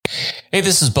Hey,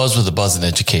 this is Buzz with a Buzz in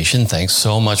Education. Thanks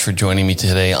so much for joining me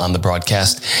today on the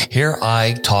broadcast. Here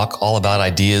I talk all about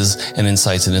ideas and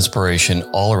insights and inspiration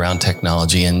all around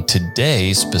technology. And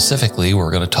today, specifically,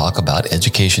 we're going to talk about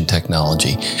education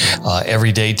technology.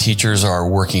 Every day, teachers are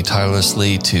working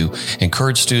tirelessly to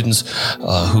encourage students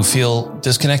who feel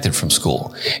disconnected from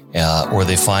school, or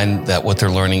they find that what they're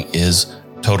learning is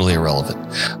totally irrelevant.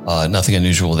 Nothing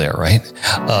unusual there, right?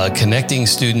 Connecting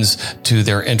students to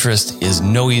their interest is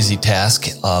no easy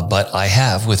task, but I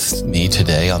have with me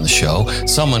today on the show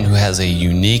someone who has a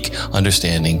unique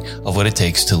understanding of what it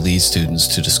takes to lead students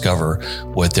to discover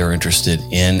what they're interested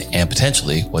in and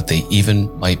potentially what they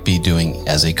even might be doing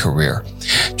as a career.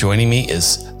 Joining me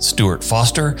is Stuart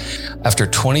Foster. After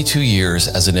 22 years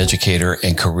as an educator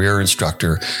and career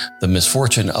instructor, the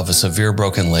misfortune of a severe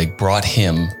broken leg brought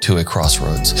him to a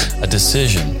crossroads, a decision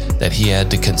that he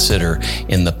had to consider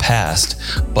in the past.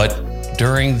 But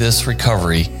during this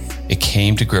recovery, it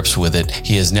came to grips with it.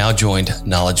 He has now joined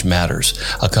Knowledge Matters,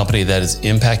 a company that is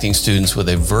impacting students with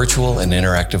a virtual and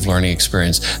interactive learning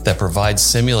experience that provides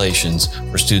simulations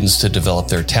for students to develop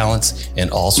their talents in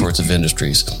all sorts of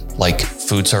industries, like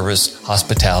food service,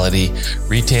 hospitality,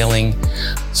 retailing,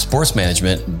 sports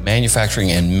management,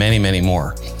 manufacturing, and many, many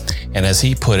more. And as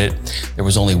he put it, there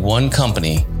was only one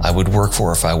company I would work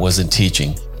for if I wasn't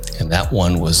teaching, and that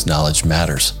one was Knowledge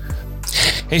Matters.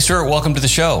 Hey, Stuart, welcome to the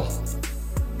show.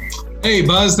 Hey,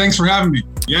 Buzz, thanks for having me.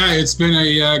 Yeah, it's been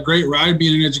a great ride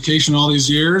being in education all these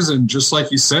years. And just like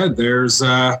you said, there was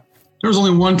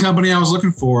only one company I was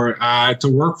looking for to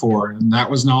work for, and that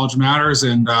was Knowledge Matters.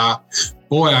 And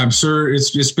boy, I'm sure it's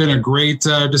just been a great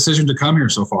decision to come here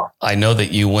so far. I know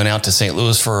that you went out to St.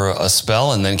 Louis for a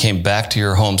spell and then came back to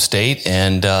your home state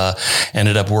and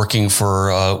ended up working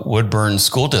for Woodburn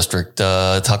School District.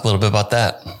 Talk a little bit about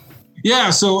that.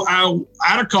 Yeah, so out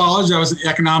of college, I was an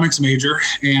economics major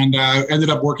and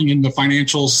ended up working in the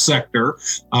financial sector.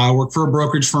 Worked for a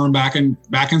brokerage firm back in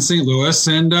St. Louis,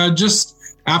 and just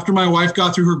after my wife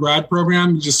got through her grad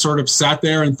program, just sort of sat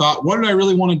there and thought, what did I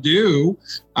really want to do?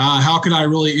 How could I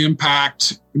really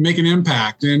make an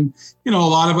impact? And a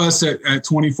lot of us at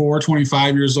 24,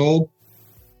 25 years old,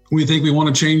 we think we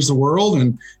want to change the world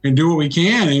and do what we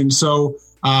can, and so.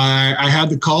 I had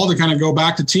the call to kind of go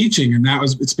back to teaching, and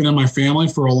it's been in my family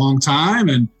for a long time.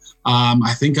 And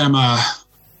I think I'm a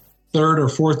third or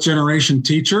fourth generation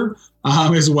teacher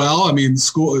as well. I mean,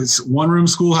 school is one room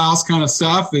schoolhouse kind of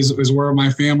stuff is where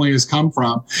my family has come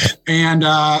from. And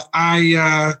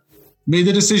I made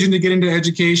the decision to get into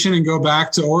education and go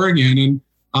back to Oregon. And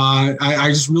I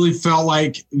just really felt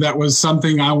like that was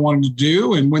something I wanted to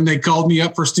do. And when they called me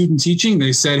up for student teaching,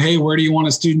 they said, hey, where do you want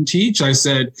to student teach? I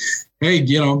said, hey,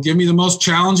 give me the most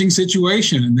challenging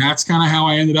situation. And that's kind of how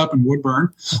I ended up in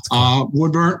Woodburn. Cool.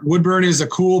 Woodburn is a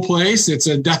cool place. It's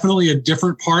definitely a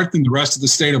different part than the rest of the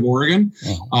state of Oregon.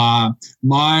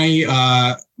 My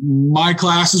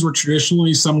classes were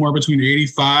traditionally somewhere between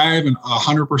 85 and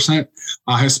 100%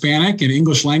 Hispanic and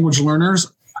English language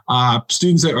learners.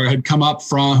 Students that had come up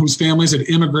from whose families had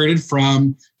immigrated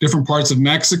from different parts of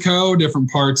Mexico, different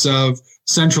parts of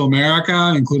Central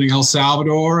America, including El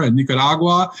Salvador and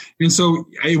Nicaragua. And so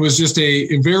it was just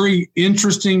a very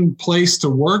interesting place to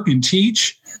work and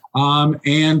teach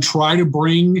and try to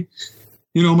bring,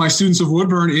 my students of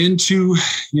Woodburn into,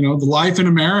 the life in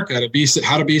America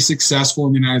how to be successful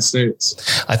in the United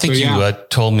States. I think you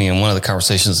told me in one of the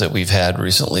conversations that we've had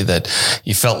recently that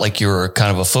you felt like you were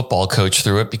kind of a football coach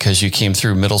through it because you came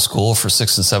through middle school for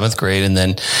 6th and 7th grade and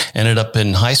then ended up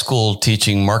in high school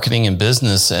teaching marketing and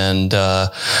business. And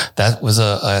that was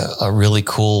a really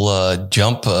cool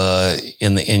jump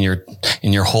in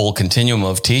your whole continuum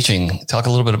of teaching. Talk a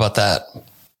little bit about that.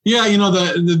 Yeah,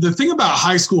 the thing about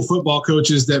high school football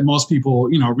coaches that most people,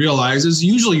 realize is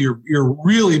usually you're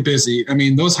really busy. I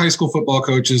mean, those high school football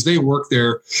coaches, they work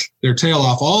their tail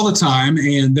off all the time,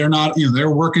 and they're not, they're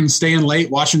working, staying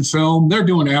late, watching film, they're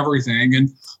doing everything.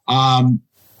 And,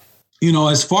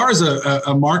 as far as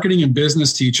a marketing and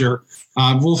business teacher,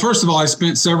 well, first of all, I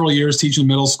spent several years teaching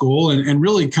middle school and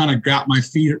really kind of got my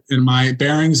feet and my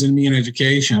bearings in me in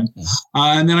education.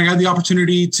 And then I got the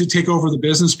opportunity to take over the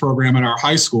business program at our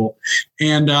high school.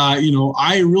 And,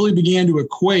 I really began to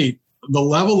equate the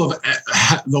level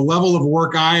of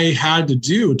work I had to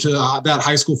do to that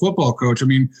high school football coach. I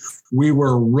mean, we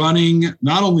were running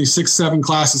not only 6-7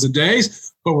 classes a day,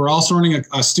 but we're also running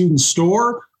a student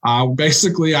store.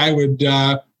 Basically, I would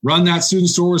run that student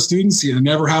store with students.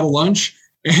 Never had a lunch.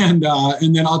 And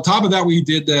then on top of that, we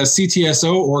did the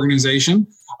CTSO organization,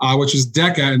 which is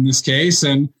DECA in this case.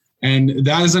 And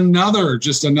that is another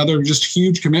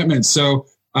huge commitment. So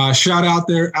shout out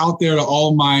there to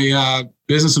all my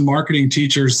business and marketing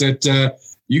teachers that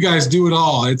you guys do it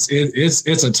all.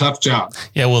 It's a tough job.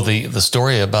 Yeah. Well, the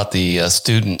story about the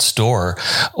student store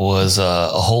was a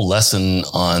whole lesson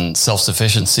on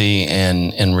self-sufficiency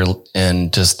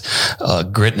and just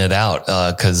gritting it out.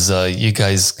 Cause you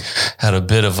guys had a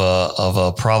bit of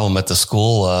a problem at the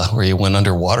school where you went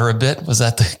underwater a bit. Was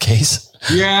that the case?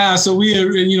 Yeah. So we,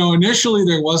 initially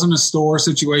there wasn't a store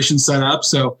situation set up.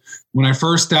 So when I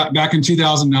first back in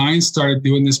 2009 started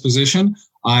doing this position,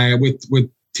 with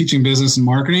teaching business and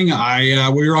marketing,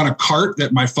 we were on a cart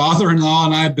that my father-in-law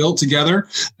and I built together.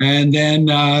 And then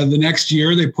the next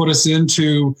year they put us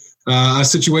into a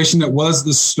situation that was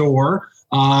the store.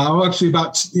 And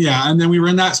then we were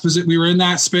in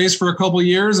that space for a couple of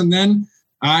years. And then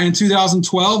in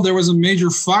 2012, there was a major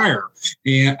fire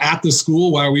at the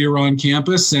school while we were on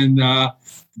campus. And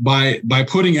by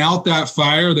putting out that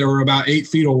fire, there were about 8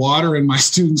 feet of water in my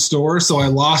student store. So I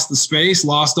lost the space,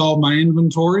 lost all my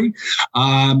inventory.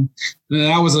 That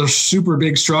was a super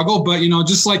big struggle, but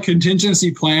just like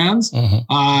contingency plans,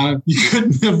 you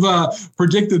couldn't have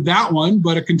predicted that one,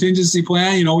 but a contingency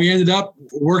plan, we ended up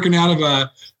working out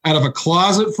of a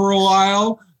closet for a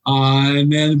while.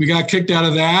 And then we got kicked out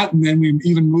of that, and then we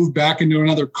even moved back into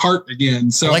another cart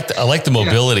again. So I like the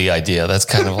mobility idea. That's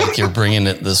kind of like you're bringing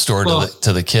the store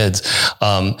to the kids.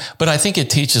 But I think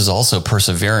it teaches also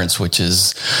perseverance, which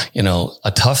is,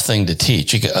 a tough thing to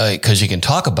teach because you can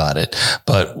talk about it,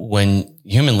 but when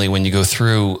you go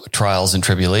through trials and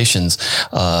tribulations,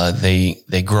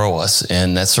 they grow us.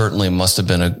 And that certainly must have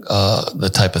been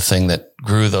the type of thing that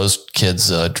grew those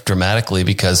kids dramatically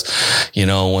because,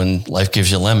 when life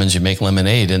gives you lemons, you make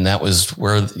lemonade. And that was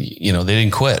where, they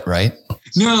didn't quit, right?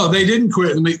 No, they didn't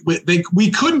quit.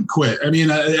 We couldn't quit. I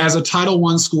mean, as a Title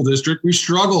I school district, we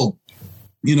struggled,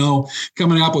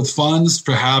 coming up with funds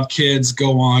to have kids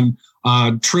go on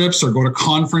trips or go to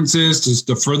conferences just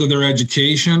to further their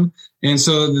education. And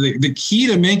so the key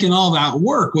to making all that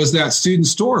work was that student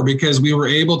store, because we were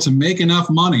able to make enough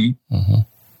money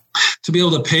to be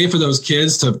able to pay for those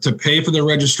kids, to pay for their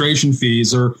registration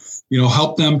fees, or,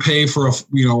 help them pay for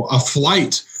a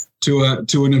flight to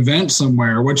an event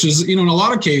somewhere, which is, in a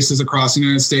lot of cases across the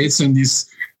United States, and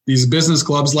these business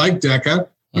clubs like DECA,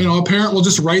 a parent will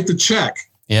just write the check.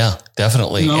 Yeah,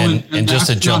 definitely. And just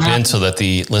to jump in so that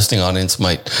the listening audience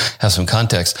might have some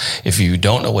context, if you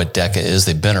don't know what DECA is,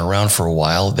 they've been around for a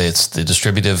while. It's the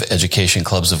Distributive Education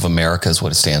Clubs of America is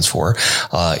what it stands for.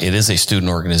 It is a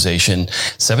student organization,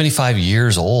 75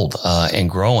 years old and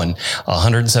growing,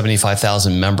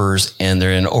 175,000 members, and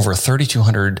they're in over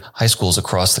 3,200 high schools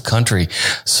across the country.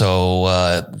 So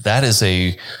that's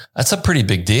a pretty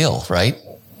big deal, right?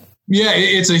 Yeah,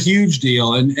 it's a huge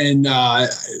deal. And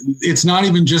it's not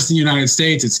even just the United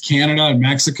States. It's Canada and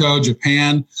Mexico,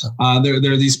 Japan. There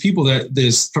are these people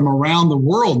from around the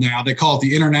world now. They call it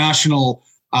the International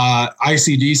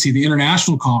ICDC, the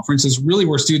International Conference. Is really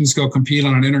where students go compete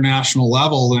on an international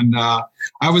level. And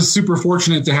I was super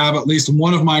fortunate to have at least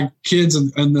one of my kids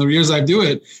in the years I do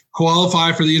it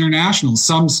qualify for the international.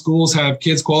 Some schools have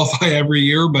kids qualify every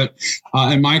year, but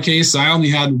in my case, I only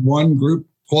had one group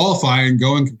qualify and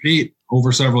go and compete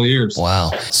over several years.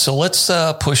 Wow. So let's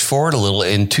push forward a little.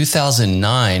 In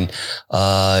 2009,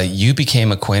 you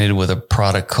became acquainted with a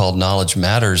product called Knowledge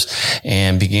Matters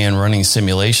and began running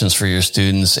simulations for your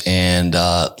students, and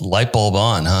light bulb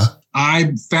on, huh?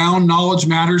 I found Knowledge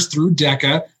Matters through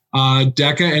DECA.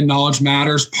 DECA and Knowledge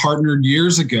Matters partnered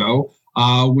years ago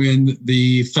when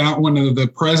the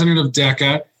president of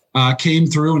DECA came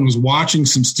through and was watching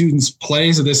some students'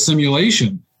 plays of this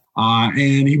simulation.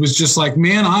 And he was just like,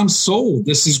 man, I'm sold.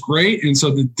 This is great. And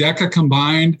so the DECA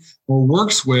combined or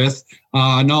works with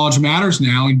Knowledge Matters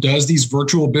now and does these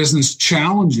virtual business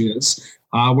challenges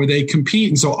where they compete.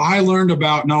 And so I learned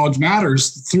about Knowledge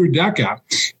Matters through DECA.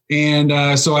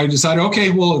 And so I decided, okay,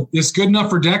 well, it's good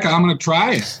enough for DECA. I'm going to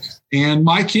try it. And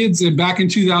my kids back in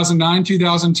 2009,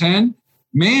 2010,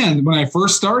 man, when I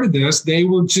first started this, they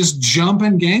were just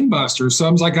jumping gangbusters. So I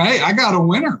was like, hey, I got a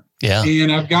winner. Yeah.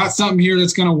 And I've got something here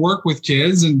that's going to work with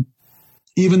kids. And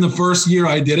even the first year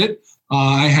I did it,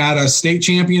 I had a state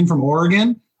champion from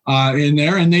Oregon in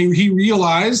there, and he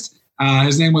realized,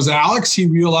 his name was Alex. He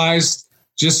realized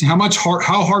just how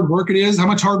hard work it is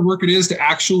to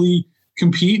actually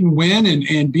compete and win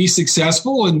and be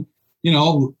successful. And,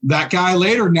 that guy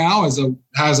later now has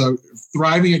a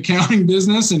thriving accounting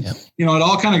business. And,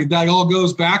 that all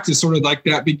goes back to sort of like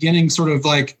that beginning, sort of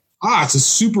like, it's a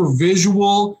super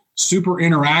visual, super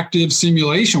interactive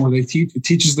simulation where it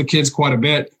teaches the kids quite a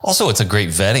bit. Also, it's a great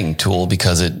vetting tool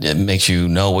because it makes you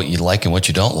know what you like and what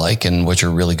you don't like and what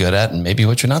you're really good at and maybe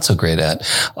what you're not so great at.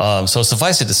 So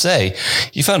suffice it to say,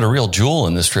 you found a real jewel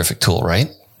in this terrific tool, right?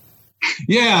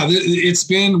 Yeah, it's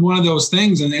been one of those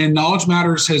things. And Knowledge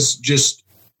Matters has just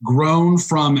grown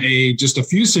from just a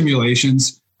few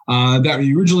simulations that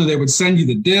originally they would send you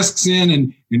the discs in.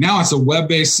 And now it's a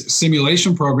web-based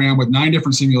simulation program with 9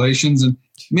 different simulations. And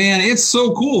man, it's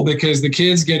so cool because the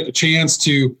kids get a chance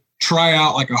to try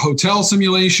out like a hotel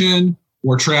simulation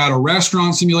or try out a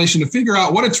restaurant simulation to figure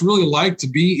out what it's really like to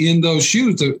be in those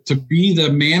shoes, to be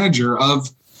the manager of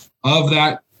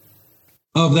that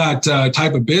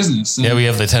type of business. And we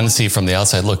have the tendency from the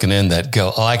outside looking in that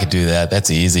go, oh, I could do that.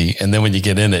 That's easy. And then when you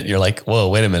get in it, you're like, whoa,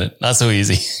 wait a minute. Not so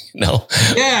easy. No.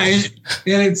 Yeah. And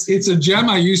it's a gem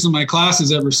I use in my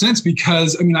classes ever since,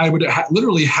 because I would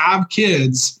literally have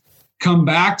kids come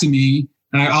back to me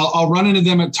and I'll run into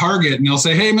them at Target and they'll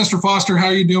say, hey, Mr. Foster, how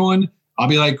are you doing? I'll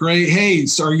be like, great. Hey,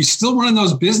 so are you still running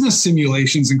those business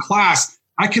simulations in class?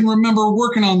 I can remember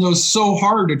working on those so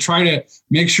hard to try to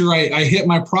make sure I hit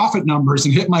my profit numbers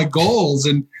and hit my goals.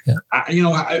 And,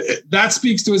 that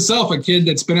speaks to itself. A kid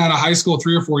that's been out of high school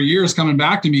 3 or 4 years coming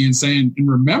back to me and saying, and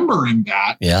remembering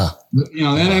that,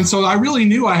 and so I really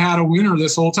knew I had a winner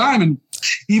this whole time. And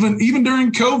even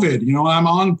during COVID, I'm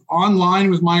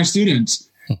online with my students,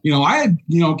 I had,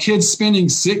 kids spending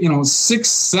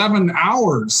 6-7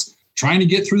 hours trying to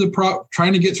get through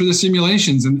the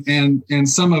simulations and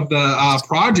some of the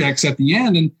projects at the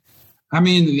end. And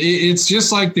it's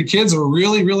just like the kids are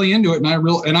really, really into it. And I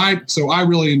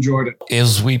really enjoyed it.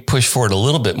 As we push forward a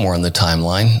little bit more in the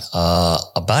timeline,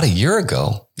 about a year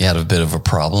ago, you had a bit of a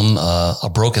problem, a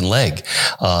broken leg,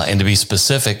 and to be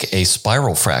specific, a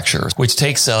spiral fracture, which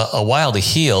takes a while to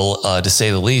heal, to say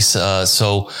the least.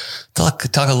 So talk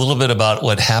a little bit about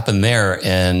what happened there,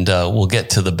 and we'll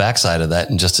get to the backside of that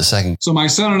in just a second. So my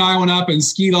son and I went up and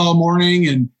skied all morning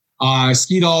and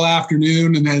skied all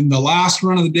afternoon. And then the last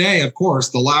run of the day,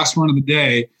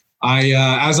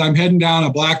 as I'm heading down a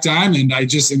black diamond, I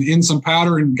just am in some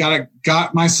powder and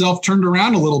got myself turned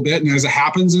around a little bit. And as it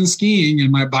happens in skiing,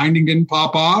 and my binding didn't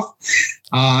pop off,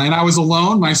 and I was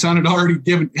alone. My son had already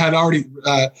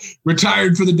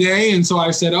retired for the day, and so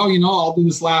I said, I'll do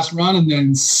this last run. And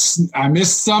then I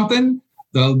missed something.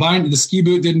 The ski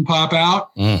boot didn't pop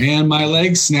out, and my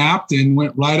leg snapped and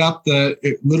went right up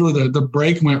the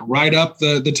brake went right up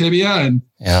the tibia, and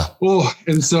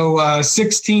and so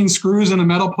 16 screws and a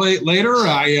metal plate later,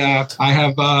 I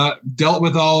have dealt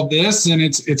with all of this, and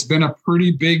it's been a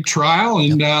pretty big trial,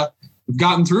 and we've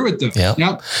gotten through it though.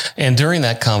 Yep. And during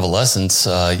that convalescence,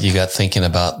 you got thinking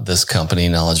about this company,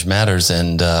 Knowledge Matters,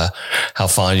 and how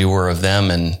fond you were of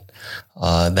them, and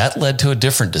that led to a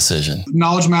different decision.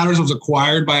 Knowledge Matters was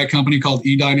acquired by a company called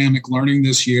eDynamic Learning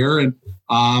this year. And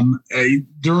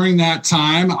during that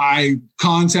time, I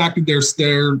contacted their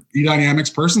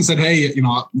eDynamics person and said, hey,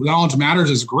 Knowledge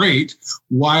Matters is great.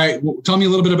 Tell me a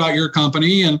little bit about your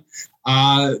company. And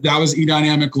that was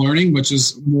eDynamic Learning, which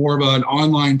is more of an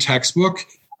online textbook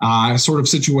sort of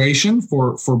situation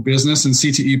for business and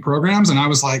CTE programs. And I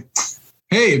was like,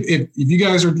 hey, if you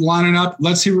guys are lining up,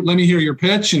 let me hear your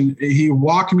pitch. And he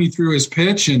walked me through his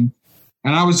pitch. And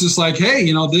I was just like, hey,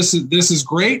 this is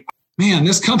great. Man,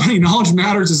 this company, Knowledge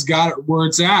Matters, has got it where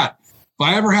it's at. If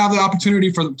I ever have the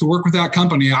opportunity to work with that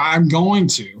company, I'm going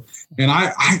to. And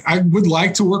I would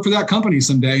like to work for that company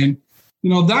someday. And,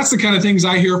 that's the kind of things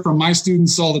I hear from my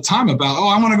students all the time about,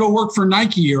 I want to go work for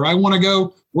Nike, or I want to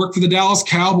go work for the Dallas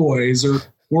Cowboys, or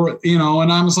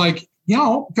and I was like,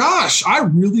 gosh, I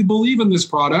really believe in this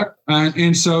product.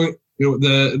 And so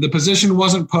the position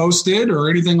wasn't posted or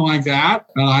anything like that.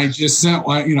 I just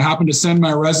happened to send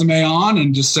my resume on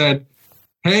and just said,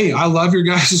 hey, I love your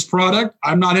guys' product.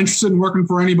 I'm not interested in working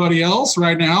for anybody else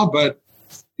right now, but,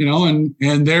 and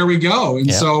there we go.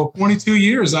 And so 22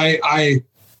 years, it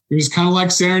was kind of like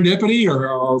serendipity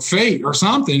or fate or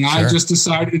something. Sure. I just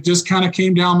decided, it just kind of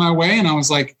came down my way. And I was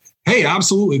like, hey,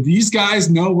 absolutely. These guys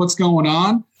know what's going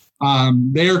on.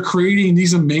 They are creating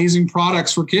these amazing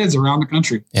products for kids around the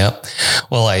country. Yep.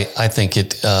 Well, I think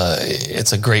it's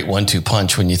a great 1-2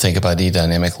 punch when you think about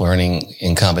eDynamic Learning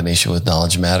in combination with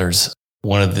Knowledge Matters.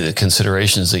 One of the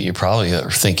considerations that you probably are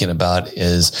thinking about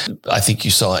is, I think you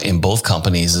saw in both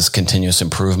companies this continuous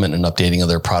improvement and updating of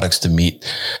their products to meet,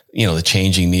 the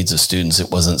changing needs of students. It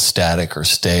wasn't static or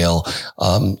stale.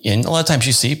 And a lot of times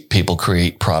you see people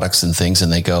create products and things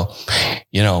and they go,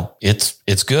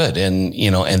 it's good. And,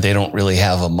 and they don't really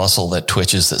have a muscle that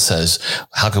twitches that says,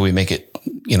 how can we make it,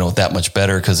 that much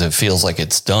better because it feels like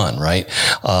it's done, right?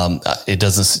 It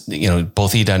doesn't,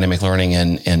 both e-dynamic learning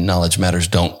and Knowledge Matters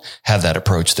don't have that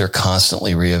approach. They're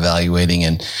constantly reevaluating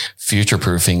and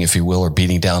future-proofing, if you will, or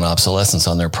beating down obsolescence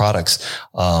on their products.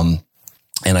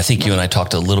 And I think you and I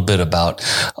talked a little bit about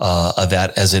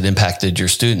that as it impacted your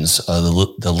students,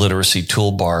 the literacy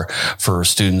toolbar for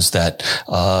students that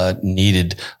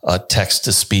needed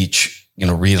text-to-speech,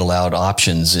 read aloud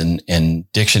options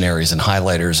and dictionaries and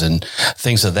highlighters and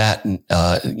things of that,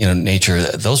 nature.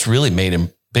 Those really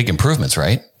made big improvements,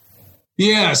 right?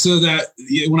 Yeah. So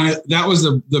that was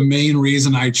the main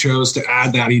reason I chose to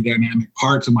add that e-dynamic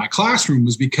part to my classroom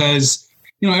was because,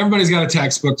 everybody's got a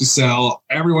textbook to sell.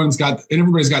 Everybody's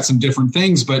got some different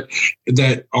things, but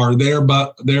that are their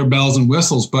bells and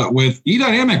whistles. But with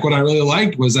e-dynamic, what I really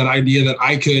liked was that idea that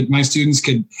my students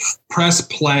could press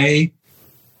play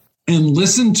and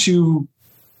listen to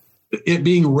it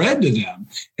being read to them.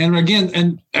 And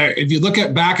again, if you look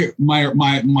back at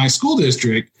my school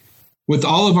district, with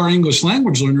all of our English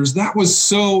language learners, that was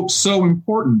so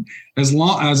important.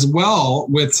 As well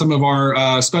with some of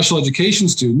our special education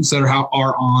students that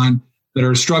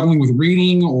are struggling with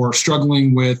reading or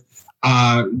struggling with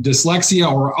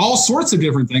dyslexia or all sorts of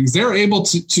different things. They're able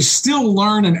to still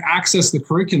learn and access the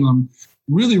curriculum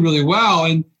really, really well.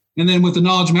 And then with the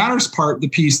Knowledge Matters part,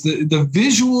 the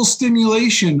visual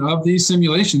stimulation of these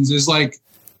simulations is like,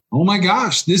 oh my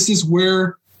gosh, this is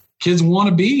where kids want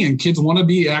to be, and kids want to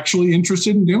be actually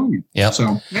interested in doing it. Yeah.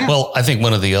 So, yeah. Well, I think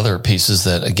one of the other pieces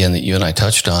that you and I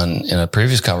touched on in a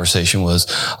previous conversation was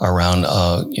around,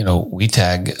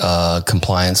 WCAG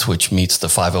compliance, which meets the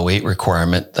 508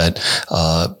 requirement that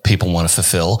people want to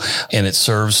fulfill. And it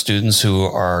serves students who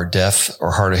are deaf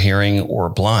or hard of hearing or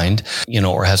blind,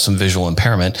 or have some visual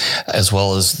impairment, as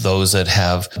well as those that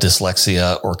have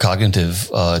dyslexia or cognitive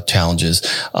challenges.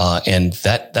 And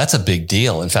that's a big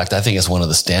deal. In fact, I think it's one of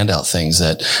the standout things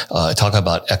that talk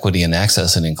about equity and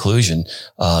access and inclusion.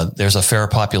 There's a fair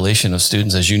population of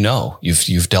students, as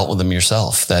you've dealt with them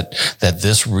yourself, that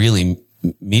this really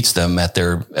meets them at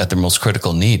their most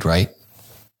critical need, right?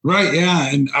 Right. Yeah.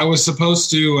 And I was supposed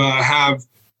to have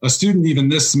a student even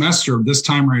this semester, this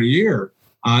time right year,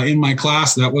 in my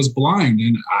class that was blind.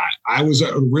 And I was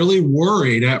really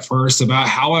worried at first about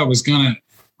how I was going to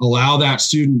allow that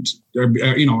student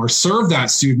or serve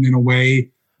that student in a way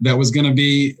that was going to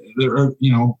be,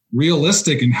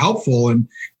 realistic and helpful.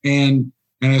 And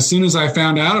as soon as I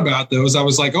found out about those, I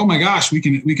was like, oh my gosh, we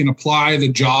can apply the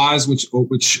JAWS, which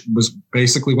was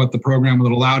basically what the program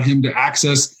that allowed him to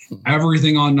access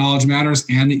everything on Knowledge Matters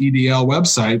and the EDL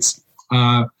websites.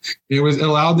 It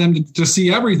allowed them to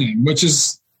see everything, which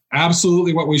is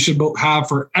absolutely what we should have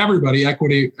for everybody,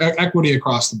 equity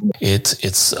across the board.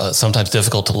 It's sometimes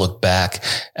difficult to look back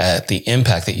at the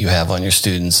impact that you have on your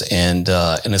students. And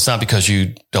it's not because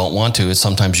you don't want to, it's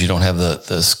sometimes you don't have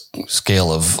the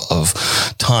scale of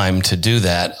time to do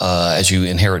that, as you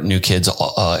inherit new kids,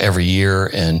 every year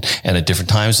and at different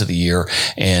times of the year.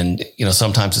 And,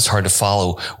 sometimes it's hard to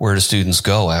follow where do students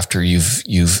go after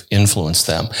you've influenced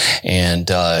them. And,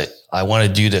 I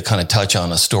wanted you to kind of touch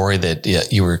on a story that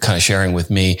you were kind of sharing with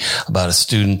me about a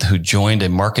student who joined a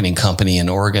marketing company in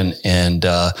Oregon, and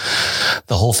the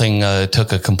whole thing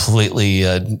took a completely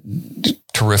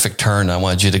terrific turn. I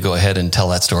wanted you to go ahead and tell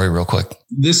that story real quick.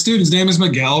 This student's name is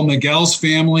Miguel. Miguel's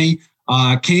family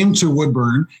came to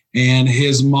Woodburn, and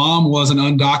his mom was an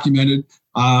undocumented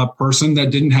person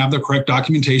that didn't have the correct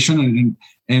documentation.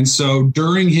 And so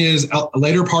during his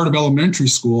later part of elementary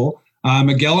school,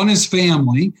 Miguel and his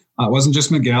family, it wasn't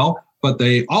just Miguel, but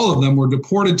all of them were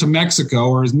deported to Mexico,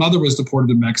 or his mother was deported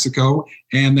to Mexico,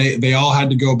 and they all had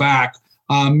to go back.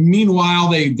 Meanwhile,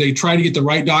 they tried to get the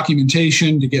right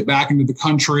documentation to get back into the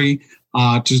country,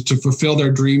 to fulfill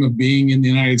their dream of being in the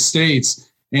United States.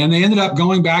 And they ended up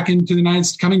coming back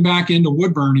into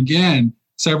Woodburn again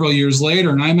several years later.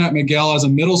 And I met Miguel as a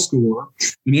middle schooler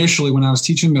initially when I was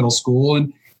teaching middle school.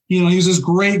 And he was this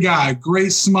great guy,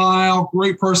 great smile,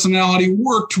 great personality,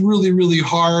 worked really, really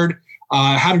hard,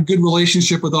 had a good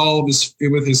relationship with all of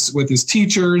his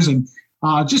teachers, and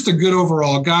just a good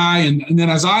overall guy. And then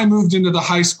as I moved into the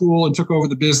high school and took over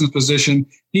the business position,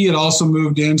 he had also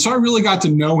moved in. So I really got to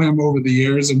know him over the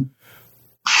years. And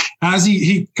as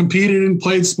he competed and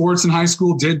played sports in high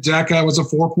school, did DECA, was a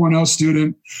 4.0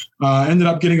 student, ended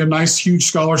up getting a nice, huge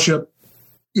scholarship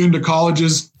into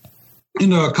college.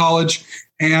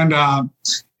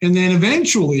 And then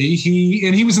eventually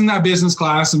he was in that business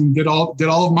class and did all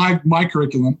of my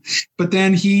curriculum, but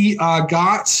then he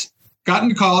got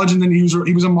into college, and then he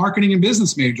was a marketing and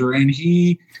business major, and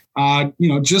he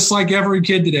just like every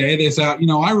kid today, they thought,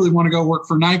 I really want to go work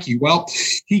for Nike. Well,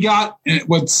 he got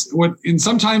and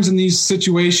sometimes in these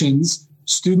situations,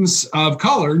 students of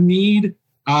color need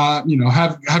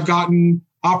have gotten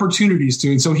opportunities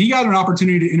to, and so he got an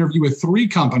opportunity to interview with 3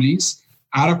 companies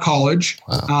out of college.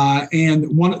 Wow. And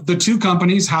the 2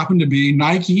 companies happened to be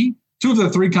Nike. 2 of the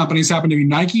 3 companies happened to be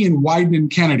Nike and Wieden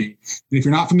 & Kennedy. And if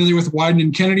you're not familiar with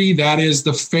Wieden & Kennedy, that is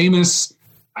the famous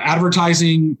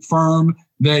advertising firm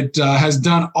that has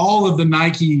done all of the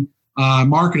Nike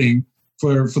marketing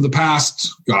for the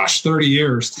past, 30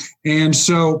 years. And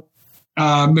so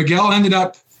Miguel ended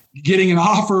up getting an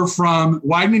offer from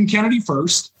Wieden & Kennedy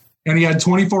first, and he had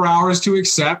 24 hours to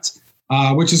accept,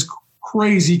 which is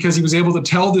crazy because he was able to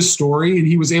tell this story, and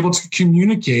he was able to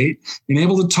communicate and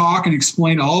able to talk and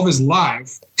explain all of his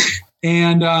life.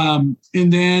 And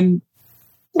then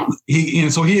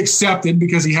so he accepted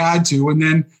because he had to. And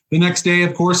then the next day,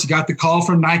 of course, he got the call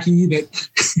from Nike that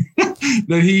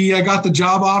he got the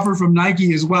job offer from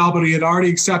Nike as well, but he had already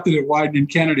accepted at Wieden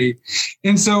 & Kennedy.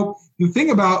 And so the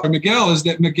thing about Miguel is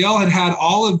that Miguel had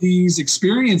all of these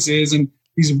experiences and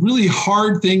these really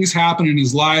hard things happen in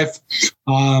his life.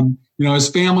 His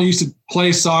family used to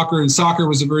play soccer, and soccer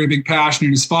was a very big passion.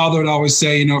 And his father would always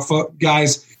say,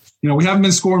 guys, we haven't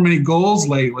been scoring many goals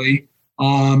lately.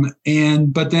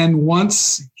 But then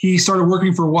once he started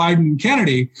working for Wieden &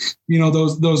 Kennedy,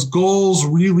 those goals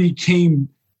really came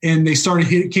in, and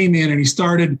he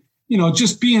started,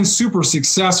 just being super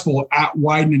successful at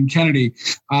Wieden & Kennedy.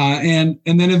 And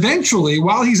then eventually,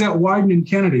 while he's at Wieden &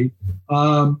 Kennedy,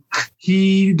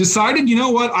 he decided,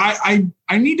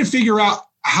 I need to figure out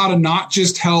how to not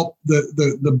just help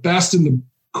the best and the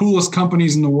coolest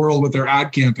companies in the world with their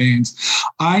ad campaigns.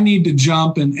 I need to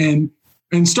jump and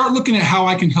start looking at how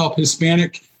I can help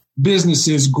Hispanic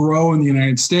businesses grow in the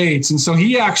United States. And so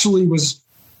he actually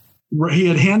he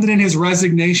had handed in his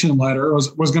resignation letter,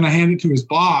 was going to hand it to his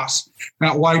boss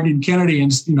at Wieden & Kennedy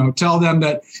and, tell them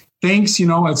that, thanks,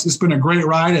 it's been a great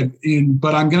ride,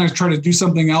 but I'm going to try to do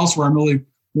something else where I'm really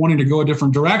wanting to go a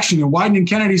different direction. And Wieden &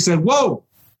 Kennedy said, whoa,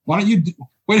 why don't you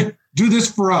do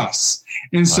this for us?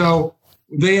 And so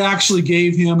they actually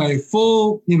gave him a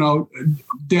full,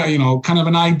 kind of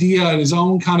an idea, his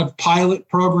own kind of pilot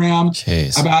program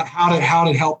about how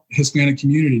to help Hispanic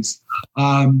communities.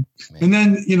 And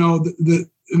then,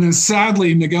 and then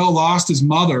sadly, Miguel lost his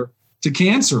mother to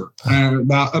cancer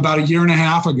about a year and a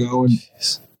half ago. And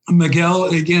Miguel,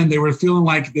 again, they were feeling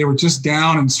like they were just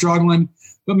down and struggling.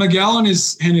 But Miguel and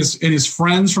his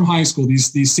friends from high school,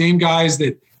 these same guys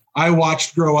that I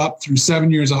watched grow up through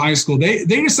 7 years of high school, they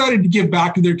decided to give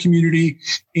back to their community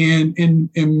in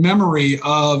memory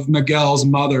of Miguel's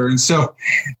mother. And so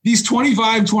these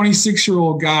 25,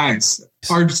 26-year-old guys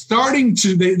are starting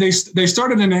to, they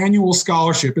started an annual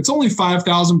scholarship. It's only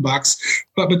 $5,000,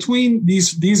 but between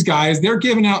these guys, they're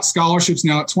giving out scholarships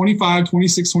now at 25,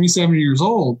 26, 27 years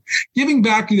old, giving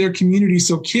back to their community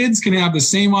so kids can have the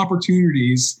same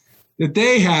opportunities that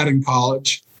they had in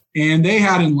college and they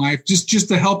had in life, just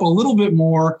to help a little bit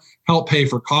more, help pay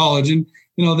for college. And,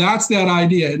 that's that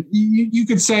idea. You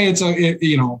could say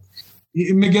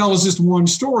Miguel is just one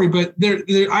story, but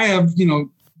I have,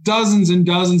 dozens and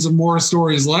dozens of more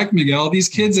stories like Miguel, these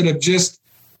kids that have just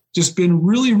been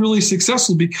really, really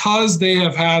successful because they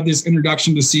have had this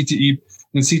introduction to CTE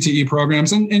and CTE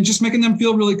programs and just making them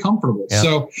feel really comfortable. Yeah.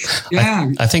 So,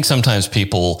 yeah. I think sometimes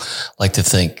people like to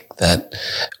think that,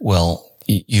 well,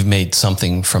 you've made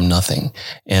something from nothing.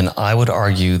 And I would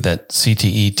argue that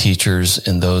CTE teachers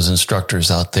and those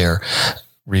instructors out there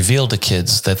reveal to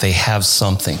kids that they have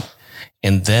something.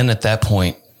 And then at that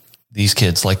point, these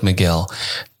kids like Miguel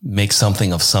make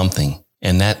something of something.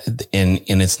 And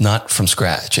it's not from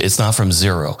scratch. It's not from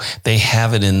zero. They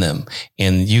have it in them.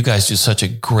 And you guys do such a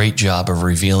great job of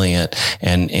revealing it.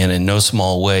 And in no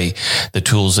small way, the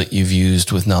tools that you've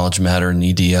used with Knowledge Matter and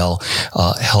EDL,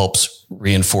 helps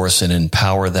reinforce and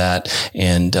empower that.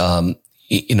 And,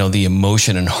 the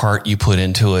emotion and heart you put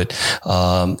into it,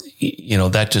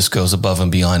 that just goes above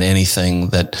and beyond anything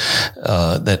that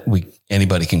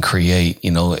anybody can create,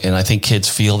 and I think kids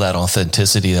feel that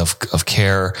authenticity of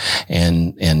care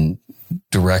and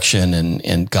direction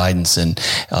and guidance. And,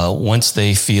 once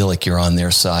they feel like you're on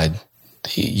their side,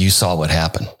 you saw what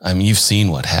happened. I mean, you've seen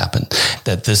what happened,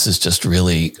 that this is just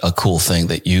really a cool thing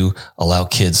that you allow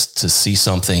kids to see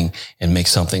something and make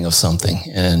something of something.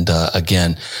 And,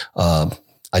 again,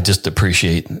 I just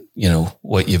appreciate,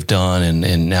 what you've done.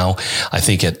 And now I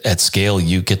think at scale,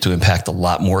 you get to impact a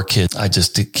lot more kids. I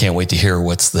just can't wait to hear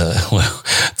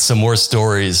some more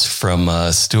stories from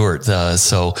Stuart.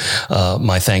 So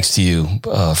my thanks to you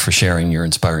for sharing your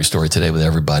inspiring story today with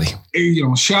everybody.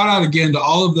 Shout out again to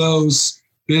all of those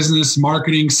business,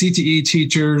 marketing, CTE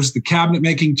teachers, the cabinet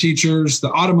making teachers,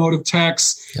 the automotive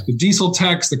techs, the diesel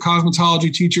techs, the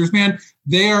cosmetology teachers. Man,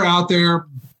 they are out there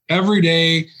every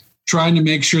day trying to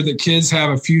make sure that kids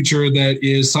have a future that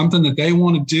is something that they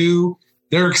want to do,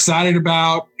 they're excited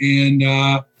about. And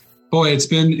boy, it's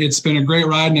been a great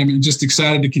ride, and I'm just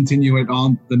excited to continue it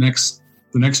on the next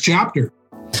chapter.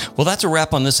 Well, that's a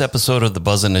wrap on this episode of The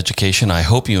Buzz in Education. I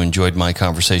hope you enjoyed my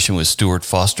conversation with Stuart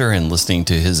Foster and listening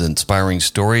to his inspiring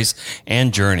stories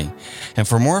and journey. And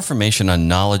for more information on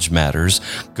Knowledge Matters,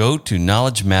 go to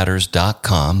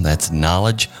knowledgematters.com. That's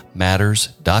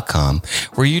knowledgematters.com,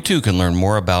 where you too can learn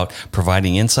more about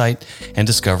providing insight and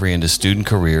discovery into student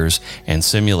careers and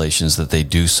simulations that they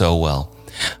do so well.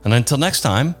 And until next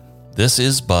time, this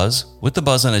is Buzz with The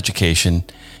Buzz in Education,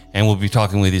 and we'll be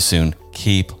talking with you soon.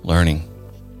 Keep learning.